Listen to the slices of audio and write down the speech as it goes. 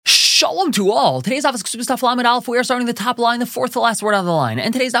Shalom to all. Today's daf is Kesuvos daf lamed aleph. We are starting the top line, the fourth to last word of the line.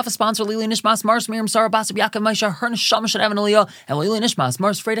 And today's daf is sponsored Lili Nishmas Mars Miriam Sarah Basar Yaakov Maisha her neshama should have an aliyah, and Lili Nishmas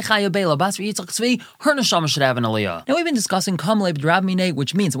Mars Freda Chaya Bela Basar Yitzchak Tzvi her neshama should have an aliyah. Now we've been discussing Kam Leib Drab Minei,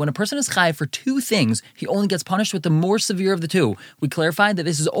 which means that when a person is chayiv for two things, he only gets punished with the more severe of the two. We clarified that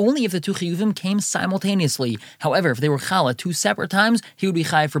this is only if the two chiyuvim came simultaneously. However, if they were chala two separate times, he would be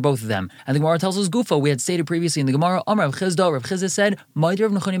chayiv for both of them. And the Gemara tells us Gufa. We had stated previously in the Gemara, Amar Rav Chizda said, Ma'adir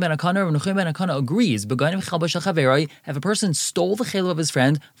Rav Nechoni ben Akana, Rav Nechoni ben Akana agrees. If a person stole the chaylev of his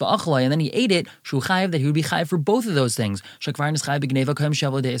friend, and then he ate it, that he would be chayiv for both of those things. Because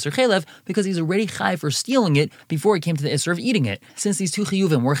he's already chayiv for stealing it before he came to the isser of eating it. Since these two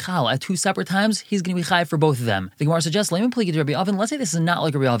chiyuvim were chal at two separate times, he's going to be chayiv for both of them. The Gemara suggests, let's say this is not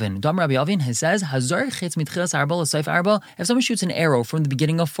like Rabbi Avin. Dam Rabbi Avin says, if someone shoots an arrow from the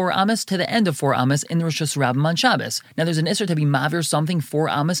beginning of 4 amas to the end of 4 amas in the Rosh Hashanah on Shabbos. Now there's an isser to be mavir something 4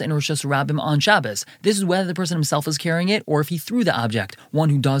 amas in Rosh Hashanah on Shabbos. This is whether the person himself is carrying it or if he threw the object. One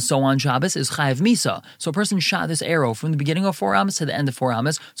who does so on Shabbos is chayiv misa. So a person shot this arrow from the beginning of 4 amas to the end of 4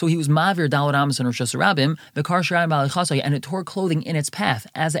 amas, so he was mavir dalad amas in Rosh Hashanah, the kar shirayim b'alichasai, and it tore clothing in its path.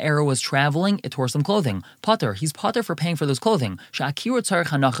 As the arrow was traveling, it tore some clothing. Pater, he's pater for paying for those clothing. Sha'akira tzarech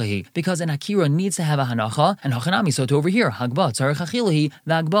hanachahi, because an akira needs to have a hanacha, and hachanami, so to over here, hagba tzarech achilahi,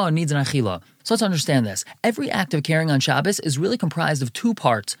 the hagba needs an achila. So let's understand this. Every act of carrying on Shabbos is really comprised of two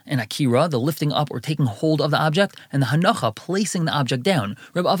parts: an akira, the lifting up or taking hold of the object, and the hanacha, placing the object down.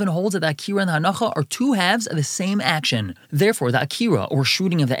 Reb Avin holds that the akira and the hanacha are two halves of the same action. Therefore, the akira, or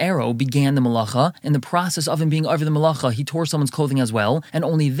shooting of the arrow, began the malacha. In the process of him being over the malacha, he tore someone's clothing as well, and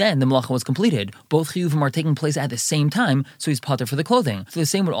only then the malacha was completed. Both chiyuvim are taking place at the same time, so he's pater for the clothing. So the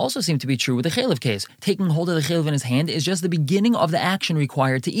same would also seem to be true with the chaylev case. Taking hold of the chaylev in his hand is just the beginning of the action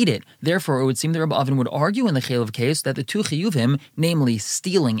required to eat it. Therefore, it would seem that Rabbi Avin would argue in the chaylev case that the two chiyuvim, namely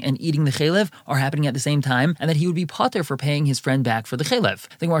stealing and eating the chaylev, are happening at the same time, and that he would be pater for paying his friend back for the chaylev.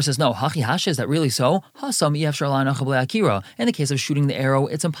 The Gemara says, no, hachi hasha, is that really so? Hasam yefshar la'hanacha b'lei akira. In the case of shooting the arrow,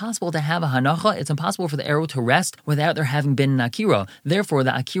 it's impossible to have a hanacha, it's impossible for the arrow to rest without there having been an akira. Therefore,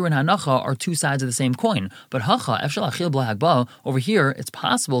 the akira and hanacha are two sides of the same coin. But hacha, efshar la'achil b'lei hagba, over here, it's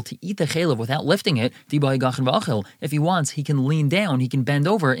possible to eat the chaylev without lifting it. If he wants, he can lean down, he can bend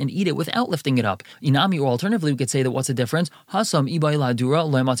over and eat it without lifting it up. Inami, or alternatively, we could say that what's the difference? Hasam ibay ladura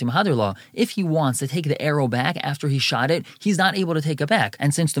lo'ematim hadirla. If he wants to take the arrow back after he shot it, he's not able to take it back.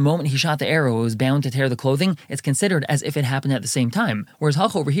 And since the moment he shot the arrow, it was bound to tear the clothing, it's considered as if it happened at the same time. Whereas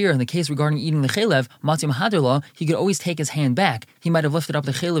Hach over here, in the case regarding eating the chaylev, matim hadirla, he could always take his hand back. He might have lifted up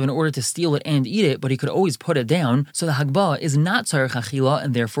the chaylev in order to steal it and eat it, but he could always put it down. So the hagbah is not tzarech achila,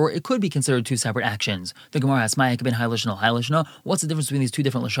 and therefore it could be considered two separate actions. The Gemara asks, "Ma'ek ben haylishna. What's the difference between these two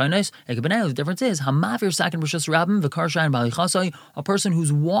different lashonos? The difference is hamavir sakin rishus rabbim v'karshayin b'alichasai, a person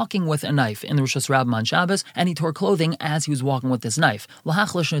who's walking with a knife in the rishus rabbim on Shabbos, and he tore clothing as he was walking with this knife.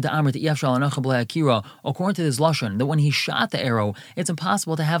 Lahach lashon de'amr de'yafshal anacha b'lei akira. According to this lashon, that when he shot the arrow, it's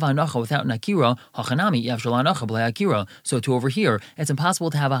impossible to have a hanacha without an akira. Hachanami yafshal anacha b'lei akira. So to over here, it's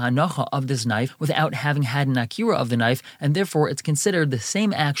impossible to have a hanacha of this knife without having had an akira of the knife, and therefore it's considered the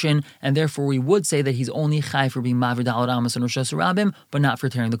same action, and therefore we would say that he's only chai for being mavir dalad amas and rishus rabbim, but not for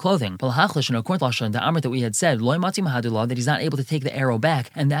tearing the clothing. But lahach lashon, according to lashon, the amr that we had said, loy matzim hadullah, that he's not able to take the arrow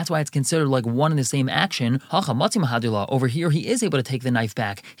back, and that's why it's considered like one and the same action. Hacha matzim hadullah, over here he is able to take the knife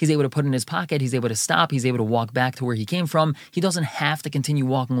back. He's able to put it in his pocket, he's able to stop, he's able to walk back to where he came from. He doesn't have to continue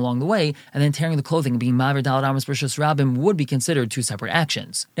walking along the way, and then tearing the clothing and being mavir dalad amas rishus rabbim would be considered two separate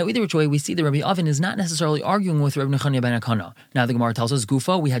actions. Now either which way, we see that Rabbi Avin is not necessarily arguing with Rabbi Nechoni ben Akana. Now the Gemara tells us,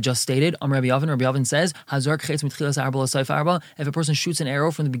 Gufa, we had just stated, Rabbi Avin says, Hazar chetz mitchilas arba l'sayf arba, if a person shoots an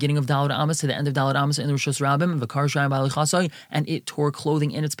arrow from the beginning of dalad amas to the end of dalad amas in the rishus rabbim, v'kar shayim b'alichasai, and it tore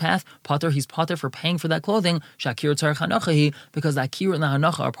clothing in its path, pater, he's pater for paying for that clothing, shakir tzarech hanachahi, because the akir and the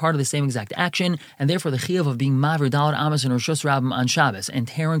hanacha are part of the same exact action, and therefore the chiyuv of being mavir dalad amas and rishus rabbim on Shabbos and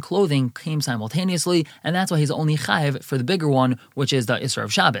tearing clothing came simultaneously, and that's why he's only chayiv for the bigger one, which is the isra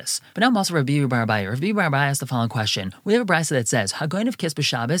of Shabbos. But now Masar Rabbi Bar Abaye. Rabbi Bar Abaye asked the following question. We have a brisa that says, Hagoyin of Kis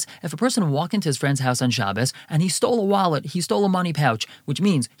b'Shabbos, if a person walked into his friend's house on Shabbos and he stole a wallet, he stole a money pouch, which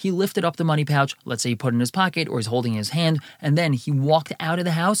means he lifted up the money pouch, let's say he put it in his pocket or he's holding in his hand, and then he walked out of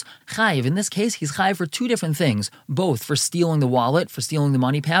the house, chayiv. In this case, he's chayiv for two different things, both for stealing the wallet, for stealing the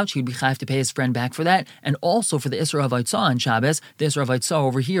money pouch, he'd be chayiv to pay his friend back for that, and also for the Isra of Eitzah on Shabbos. The Isra of Eitzah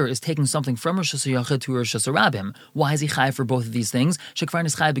over here is taking something from Rosh Hashanah to Rosh Hashanah. Why is he chayiv for both of these things? Shekvar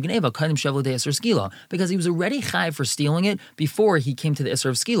is chayiv b'gneva, kadim shevlo de Isra skila, because he was already chayiv for stealing it before he came to the Isra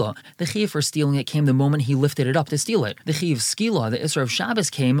of skila. The chayiv for stealing it came the moment he lifted it up to steal it. The chayiv skila, the Isra of Shabbos,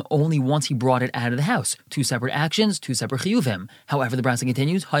 came only once he brought it out of the house. Two separate actions, two separate chiyuvim. However, the Brasa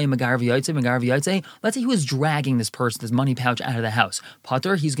continues, let's say he was dragging this money pouch out of the house.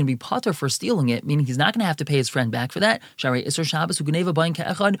 Pater, he's going to be pater for stealing it, meaning he's not going to have to pay his friend back for that. Because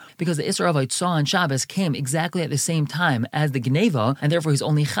the Isser of Eitzah on Shabbos came exactly at the same time as the Geneva, and therefore he's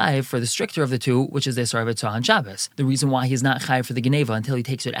only chayiv for the stricter of the two, which is the Isser of Eitzah on Shabbos. The reason why he's not chayiv for the Geneva until he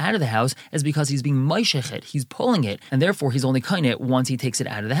takes it out of the house is because he's being moishech, he's pulling it, and therefore he's only kain it once he takes it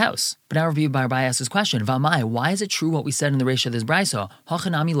out of the house. But now Rabbi Bar asks this question, Vamai, why is it true what we said in the Reish of this Brisa?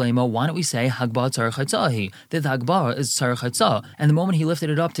 Hachanami lema, why don't we say Hagba tzarech haitzahi? That the Hagba is tzarech haitza, and the moment he lifted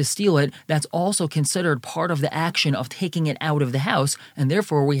it up to steal it, that's also considered part of the action of taking it out of the house, and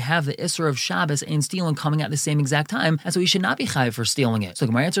therefore we have the Isser of Shabbos and stealing coming at the same exact time, and so he should not be chayiv for stealing it. So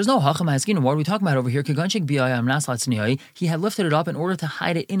Gemara answers, no, Hacham Haskin, what are we talking about over here? He had lifted it up in order to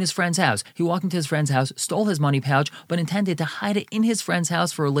hide it in his friend's house. He walked into his friend's house, stole his money pouch, but intended to hide it in his friend's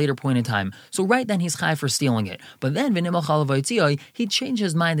house for a later point in time. So right then he's chayiv for stealing it. But then he changed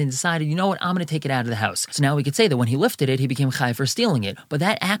his mind and decided, you know what, I'm going to take it out of the house. So now we could say that when he lifted it, he became chayiv for stealing it. But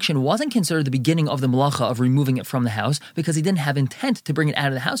that action wasn't considered the beginning of the malacha of removing it from the house because he didn't have intent to bring it out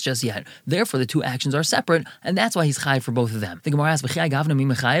of the house just yet. Therefore, the two actions are separate, and that's why he's chayiv for both of them. The Gemara asks, would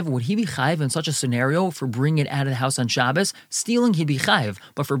he be chayiv in such a scenario for bringing it out of the house on Shabbos? Stealing, he'd be chayiv,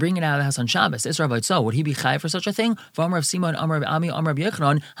 but for bringing it out of the house on Shabbos, Isra v'Eitzah, would he be chayiv for such a thing?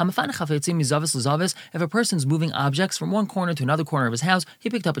 If a person's moving objects from one corner to another corner of his house, he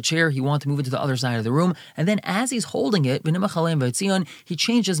picked up a chair, he wanted to move it to the other side of the room, and then as he's holding it, he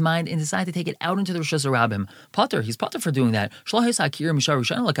changed his mind and decided to take it out into the Rosh Hashanah. Pater, he's pater for doing that.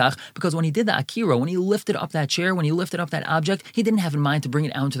 Because when he did the akira, when he lifted up that chair, when he lifted up that object, he didn't have in mind to bring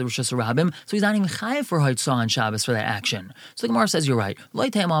it out into the Rosh Hashanah, so he's not even chayiv for Haitzah on Shabbos for that action. So the Gemara says, you're right.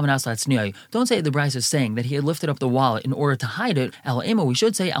 Don't say the Bryce is saying that he had lifted up the wallet in order to hide it. We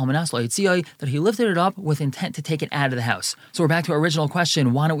should say that he lifted it up with intent to take it out of the house. So we're back to our original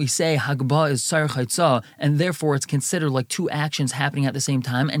question. Why don't we say Hagba is tzarech haitzah, and therefore it's considered like two actions happening at the same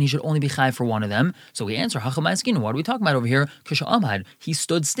time, and he should only be chayiv for one of them? So we answer, what are we talking about over here? Kisha Amad, he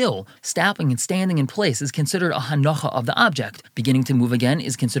stood still. Stopping and standing in place is considered a hanacha of the object. Beginning to move again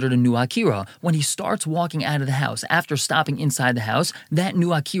is considered a new akira. When he starts walking out of the house after stopping inside the house, that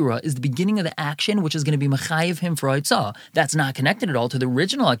new akira is the beginning of the action which is going to be mechayiv him for haitzah. That's not connected at all to the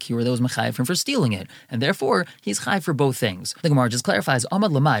original akira that was mechayiv him for stealing it, and therefore he's chayiv for both things. The Gemara just clarifies,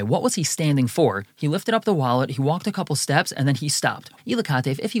 Amad Lamai, what was he standing for? He lifted up the wallet, he walked a couple steps, and then he stopped.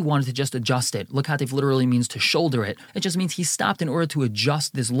 Ilakatev, if he wanted to just adjust it, lakatev literally means to shoulder it. It just means he stopped in order to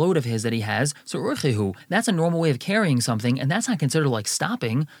adjust this load of his that he has. So urchehu, that's a normal way of carrying something, and that's not considered like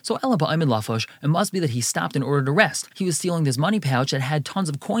stopping. So ela ba'amid lafosh, it must be that he stopped in order to rest. He was stealing this money pouch that had tons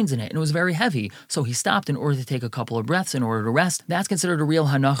of coins in it, and it was very heavy. So he stopped in order to take a couple of breaths in order to rest. That's considered a real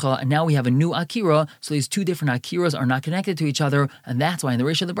hanacha, and now we have a new akira. So these two different akiras are not connected to each other, and that's why in the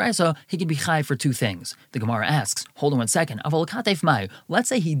Reish of the Brisa, he could be chayiv for two things. The Gemara asks, hold on 1 second, let's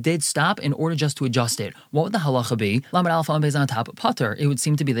say he did stop in order just to adjust it. What would the halacha be? Lamed alpha and on top, pater. It would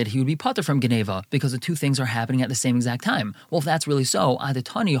seem to be that he would be pater from Geneva, because the two things are happening at the same exact time. Well, if that's really so,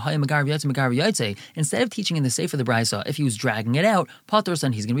 instead of teaching in the Sefer of the Brisa, if he was dragging it out, pater,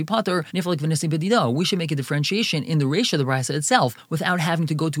 then he's going to be pater. We should make a differentiation in the Reish of the Brisa itself without having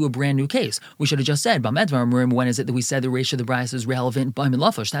to go to a brand new case. We should have just said, when is it that we said the Reish of the Brisa is relevant?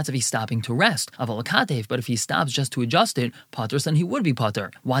 That's if he's stopping to rest. But if he stops just to adjust it, pater, then he would be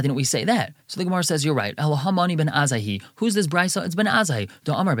pater. Why didn't we say that? So the Gemara says, you're right. Who's this Brisa? It's Ben Azai.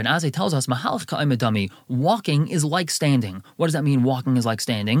 The Amar Ben Azai tells us, walking is like standing. What does that mean, walking is like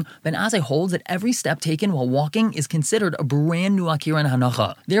standing? Ben Azai holds that every step taken while walking is considered a brand new akira and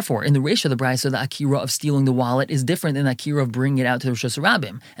hanacha. Therefore, in the Reish of the Brisa, the akira of stealing the wallet is different than the akira of bringing it out to the Rosh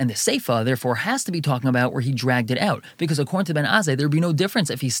Hashanah. And the Seifa, therefore, has to be talking about where he dragged it out. Because according to Ben Azai, there would be no difference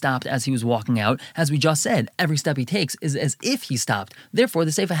if he stopped as he was walking out. As we just said, every step he takes is as if he stopped. Therefore,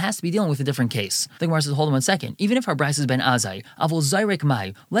 the Seifa has to be dealing with a different case. The Gemara says, hold on 1 second. Even if our Brisa is Ben Azai, Avol Zayrek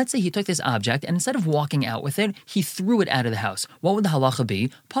Mai, let's say he took this object and instead of walking out with it, he threw it out of the house. What would the halacha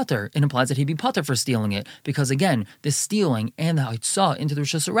be? Pater. It implies that he'd be pater for stealing it. Because again, the stealing and the haitzah into the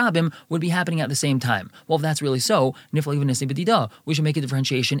Rosh Hashanah would be happening at the same time. Well, if that's really so, we should make a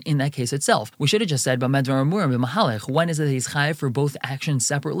differentiation in that case itself. We should have just said, when is it that he's chayiv for both actions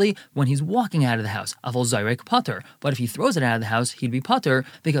separately? When he's walking out of the house. Avol Zayrek Pater. But if he throws it out of the house, he'd be pater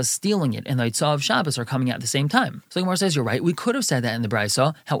because stealing it and the haitzah of Shabbos are coming out at the same time. So the Gemara says, you're right, we could have said that in the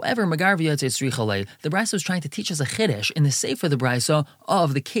Brisa. However, Megar v'Yotzei Tzricha, the Brisa was trying to teach us a chiddush in the Sefer of the Brisa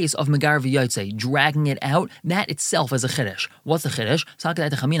of the case of Megar v'Yotzei, dragging it out. That itself is a chiddush. What's the chiddush?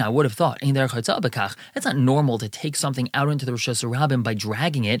 I would have thought, it's not normal to take something out into the Rosh Hashanah by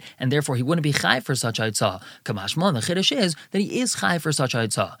dragging it, and therefore he wouldn't be chayiv for such haitzah. Kamashman, the chiddush is that he is chai for such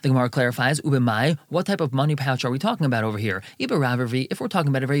haitzah. The Gemara clarifies, ubemai, what type of money pouch are we talking about over here? If we're talking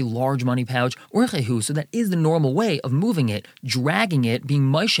about a very large money pouch, or chehu, so that is the normal way of moving it, dragging it, being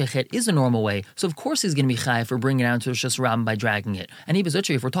moishechet is the normal way. So of course he's going to be chai for bringing it out to the Rosh Hashanah by dragging it. And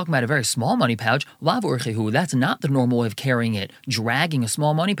if we're talking about a very small money pouch, lav or chehu, that's not the normal way of carrying it. Dragging a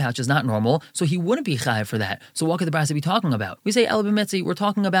small money pouch is not normal, so he wouldn't be chai for that. So what could the brisa be talking about? We say el b'mitzi, we're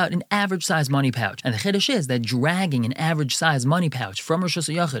talking about an average size money pouch, and the chiddush is that dragging an average size money pouch from Rosh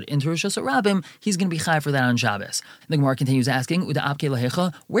Hashanah into Rosh Hashanah, he's going to be chai for that on Shabbos. The Gemara continues asking, Uda apke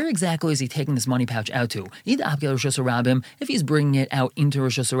lahecha, where exactly is he taking this money pouch out to? Ida apke Rosh Hashanah, if he's bringing it out into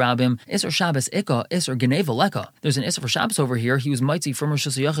Rosh Hashanah, Isser Shabbos Ika, Isser Geneva Leka. There's an Isser for Shabbos over here. He was mitzi from Rosh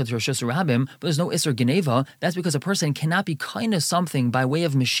Hashanah to Rosh Hashanah, but there's no Isser Geneva. That's because a person cannot be kind of something by way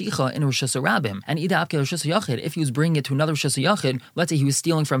of Meshicha in Rosh Hashanah. And Ida apke Rosh Hashanah, if he was bringing it to another Rosh Hashanah, let's say he was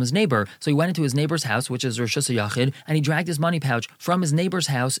stealing from his neighbor, so he went into his neighbor's house, which is Rosh Hashanah, and he dragged his money pouch from his neighbor's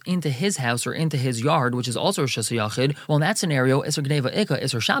house into his house or into his yard, which is also Rosh Hashanah. Well, in that scenario, Isser Geneva Ika,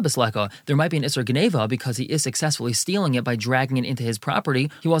 Isser Shabbos Leka, there might be an Isser Geneva because he is successfully stealing it by dragging it into his property.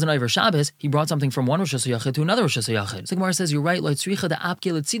 He wasn't over Shabbos, he brought something from one Rosh Hashanah to another Rosh Hashanah. So Gemara says, you're right, we're talking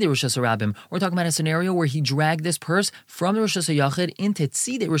about a scenario where he dragged this purse from the Rosh Hashanah into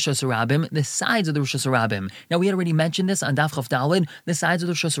Tzidei Rosh Hashanah, the sides of the Rosh Hashanah. Now, we had already mentioned this on Daf Chaf Daled. The sides of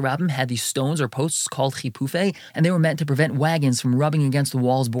the Rosh Hashanah had these stones or posts called chipufe, and they were meant to prevent wagons from rubbing against the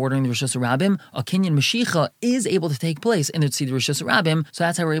walls bordering the Rosh Hashanah. A Kinyan Mashicha is able to take place in the Tzidei Rosh Hashanah, so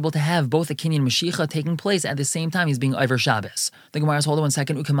that's how we're able to have both a Kinyan Mashicha taking place at the same time he's being over Shabbos. The Gemara is, hold on 1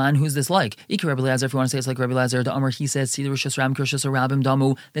 second, Ukaman, who's this like? Iki Rebbe Eliezer, if you want to say it's like Rebbe Eliezer, the Amr, he says, Tzidei Rosh Hashanah, Rosh Hashanah,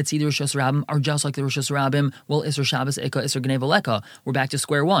 Damu, that Tzidei Rosh Hashanah are just like the Rosh Hashanah. Well, Isser Shabbos, Ika, Isser Geneva Leka. We're back to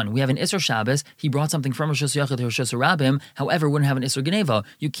square one. We have an Isser Shabbos, he brought something from Rosh Hashanah to Rosh Hashanah, however, wouldn't have an Isser Geneva.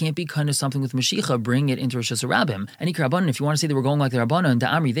 You can't be kind of something with Mashicha, bring it into Rosh Hashanah. And Ikar Rabbanan, if you want to say that we're going like the Rabbanan, the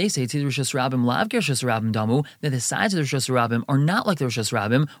Amri, they say, Tzidei Rosh Hashanah, Lav Rosh Hashanah, Damu, that the sides of the Rosh Hashanah are not like the Rosh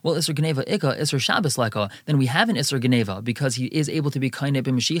Hashanah. Well, Isser Geneva Ika, Isser Shabbos Leka. Then we have an Isser Geneva because he is able to be kind of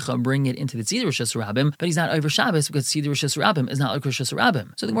Mashicha, bring it into the Tzidei Rosh Hashanah, but he's not over Shabbos because Tzidei Rosh Hashanah is not like Rosh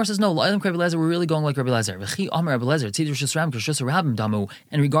Hashanah. So the Gemara says, no, Rebbe Eliezer, we're really going like Rebbe Eliezer. V'chi Amar Rebbe Eliezer, Tzidei Rosh Hashanah, Damu.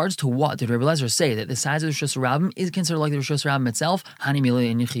 In regards to what did Rebbe Eliezer say that the size of the Rosh Hashanah is considered like the Rosh Hashanah itself? Hani Mila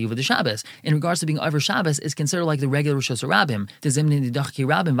and Yechiyu of the Shabbos. In regards to being over Shabbos, is considered like the regular Rosh Hashanah.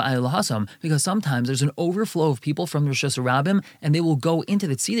 Because sometimes there's an overflow of people from the Rosh Hashanah and they will go into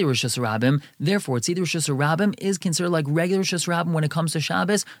the Tzidei Rosh Hashanah. Therefore, Tzidei Rosh Hashanah is considered like regular Rosh Hashanah when it comes to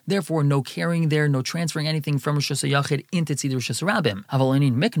Shabbos. Therefore, no carrying there, no transferring anything from Rosh Hashanah into Tzidei Rosh Hashanah.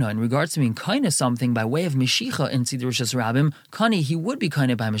 Havalainin Mikna, in regards to being kind of something by way of Meshicha in Tzidei Rosh Hashanah, Kani, he would be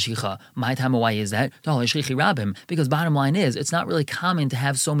kind of by Meshicha. My time, why is that? Because bottom line is, it's not really common to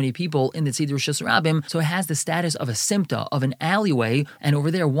have so many people in the Tzidei Rosh Hashanah, so it has the status of a simta, of an alleyway, and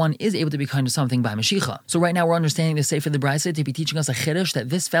over there one is able to be kind of something by Meshicha. So right now we're understanding the Sefer the Brisa to be teaching us a chiddush that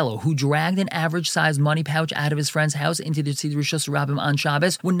this fellow who dragged an average-sized money pouch out of his friend's house into the Tzidei Rosh Hashanah on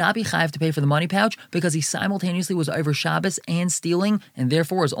Shabbos would not be chayav to pay for the money pouch because he simultaneously was over Shabbos and stealing, and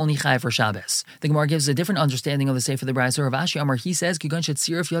therefore is only chayav for Shabbos. The Gemara gives a different understanding of the Sefer the Brisa. Rav Ashi Amar, he says, we're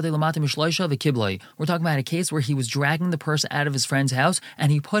talking about a case where he was dragging the purse out of his friend's house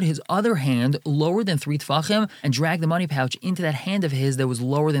and he put his other hand lower than 3 tefachim and dragged the money pouch into that hand of his that was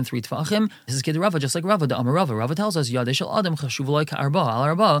lower than 3 tefachim. This is Kid Rava, just like Rava, the Amar Rava. Rava tells us,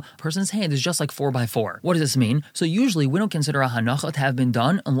 a person's hand is just like 4x4. What does this mean? So usually we don't consider a hanacha to have been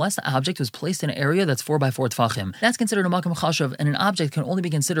done unless the object was placed in an area that's 4x4 tefachim. That's considered a makam chashav, and an object can only be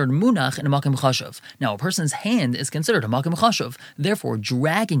considered munach in a makam chashav. Now, a person's hand is considered a makam chashav. Therefore,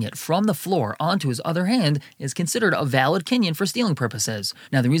 dragging it from the floor onto his other hand is considered a valid kinyan for stealing purposes.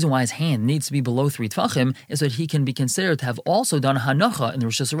 Now, the reason why his hand needs to be below 3 tefachim is that he can be considered to have also done a hanacha in the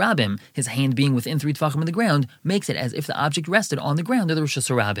Rosh Hashanah. His hand being within 3 tefachim of the ground makes it as if the object rested on the ground of the Rosh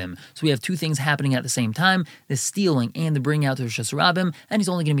Hashanah. So we have two things happening at the same time, the stealing and the bringing out to the Rosh Hashanah, and he's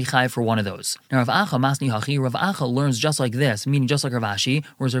only going to be chayav for one of those. Now, Rav Acha Masni Hachi, Rav Acha learns just like this, meaning just like Rav Ashi,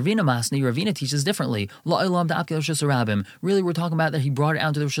 whereas Ravina Masni, Ravina teaches differently. Really, we're talking about that he brought it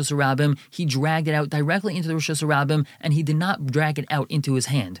out to the Rosh Hashanah, he dragged it out directly into the Rosh Hashanah, and he did not drag it out into his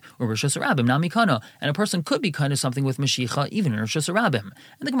hand. Or Rosh Hashanah, Namikana, and a person could be kind of something with Mashicha, even in Rosh Hashanah.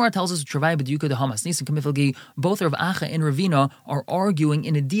 And the Gemara tells us, Travai B'Diuka de Hamas Nisim Kamifilgi, both Rav Acha and Ravina are arguing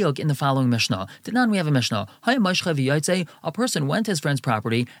in a diuk in the following Mishnah. Tanan, we have a Mishnah. A person went to his friend's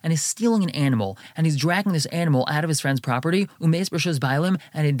property and is stealing an animal, and he's dragging this animal out of his friend's property, umeis b'rshus bailim,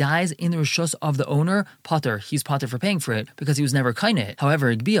 and it dies in the rishus of the owner, pater. He's pater for paying for it because he was never kaineh.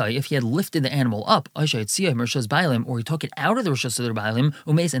 However, Igbiyah, if he had lifted the animal up, or he took it out of the rishus of the bailim,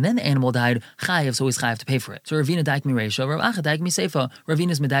 umeis, and then the animal died, chayiv, so he's chayiv to pay for it. So Ravina daik mi Reisha, Rav Acha daik mi Seifa.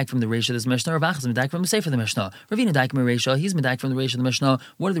 Ravina is medaik from the Reisha of this Mishnah, Rav Acha is medaik from the Seifa of the Mishnah. Ravina daik mi Reisha, he's medaik from the Reisha of the Mishnah.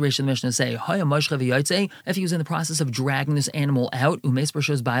 What did the Reisha of the Mishnah say? If he was in the process of dragging this animal out, umes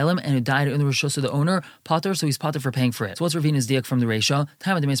b'rishos bailim, and it died in the rishos of the owner, pater, so he's pater for paying for it. So what's Ravina's diak from the Reisha?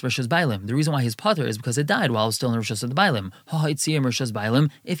 Time of the umes b'rishos bailim. The reason why he's pater is because it died while it was still in the rishos of the bailim. Ha'hitziyim rishos bailim.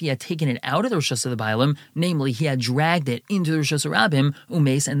 If he had taken it out of the rishos of the bailim, namely he had dragged it into the rishos of rabbim,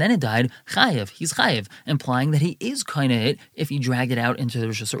 umes, and then it died, chayev, he's chayev, implying that he is kind of it if he dragged it out into the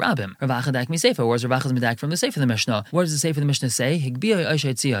rishos of rabbim. Rav Acha dak mi Seifa, whereas Rav Acha's medak from the Seifa of the Mishnah. What does the Seifa of the Mishnah say? Higbiyai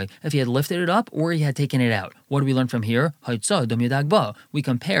oishayitziyai. If he had lifted it up or he had taken it out. What do we learn from here? Haitzah dam yadagba. We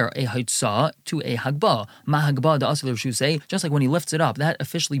compare a haitzah to a hagba. Ma hagba da asal rishusei. Just like when he lifts it up, that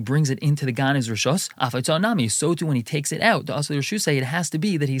officially brings it into the ganiv's rishos. Af haitzah nami. So too when he takes it out, the asal rishusei, it has to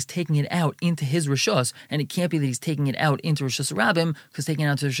be that he's taking it out into his rishos, and it can't be that he's taking it out into rishos rabbim, because taking it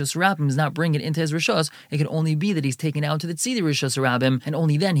out to rishos rabbim is not bringing it into his rishos. It can only be that he's taking it out to the tzidi rishos rabbim, and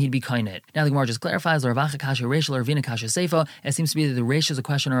only then he'd be kainit. Now the Gemara just clarifies, Rav Acha kasha Reishel, Ravina kasha Seifa. It seems to be that the Reish is a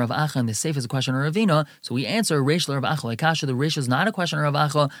question of Rav Acha and the Seifa is a question of Ravina. So we answer Reishel Rav Acha like kasha. The Reish is not a question of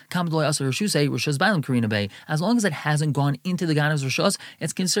Rav Acha. Kamdolai asar rishusei rishos bailim karina bay. As long as it hasn't gone into the ganiv's rishos,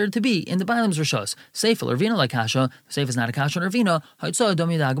 it's considered to be in the bailim's rishos. Seifa Ravina like kasha. The Seifa is not a kasha on Ravina. Haitzah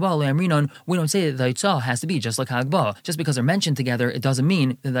dami dagba le'amrinon. We don't say that the haitzah has to be just like hagba. Just because they're mentioned together, it doesn't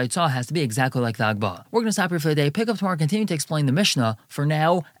mean that the haitzah has to be exactly like the hagba. We're going to stop here for the day. Pick up tomorrow. Continue to explain the Mishnah. For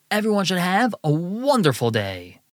now, everyone should have a wonderful day.